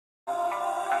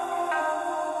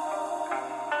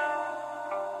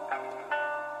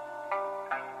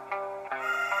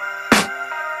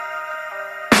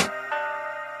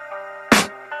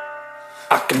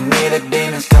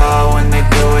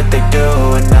they do.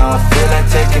 And now I feel like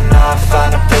taking off,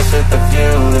 find a place with a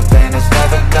view. The pain is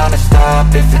never gonna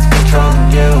stop if it's controlling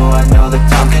you. I know that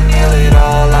time can heal it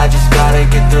all, I just gotta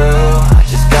get through. I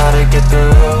just gotta get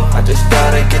through, I just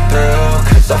gotta get through.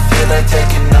 Cause I feel like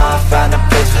taking off, find a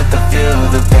place with a view.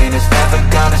 The pain is never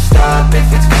gonna stop if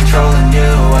it's controlling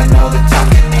you. I know that time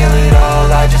can heal it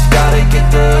all, I just gotta get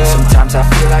through. Sometimes I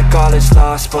feel like all is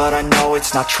lost, but I know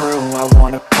it's not true. I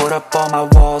wanna put up all my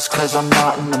walls cause I'm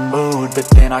not in the mood, but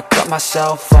then I cut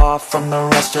myself off from the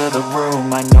rest of the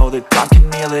room. I know that time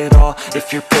can heal it all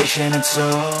if you're patient and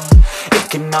soon. It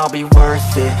can all be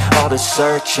worth it, all the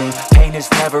searching. Pain is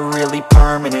never really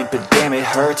permanent, but damn it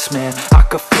hurts, man. I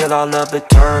could feel all of the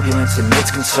turbulence and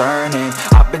it's concerning.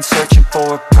 I've been searching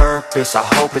for a purpose, I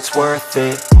hope it's worth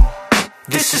it.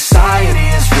 This society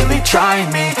is really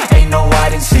trying me. Ain't no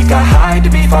hide and seek, I hide to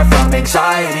be far from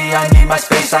anxiety. I need my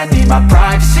space, I need my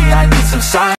privacy, I need some silence.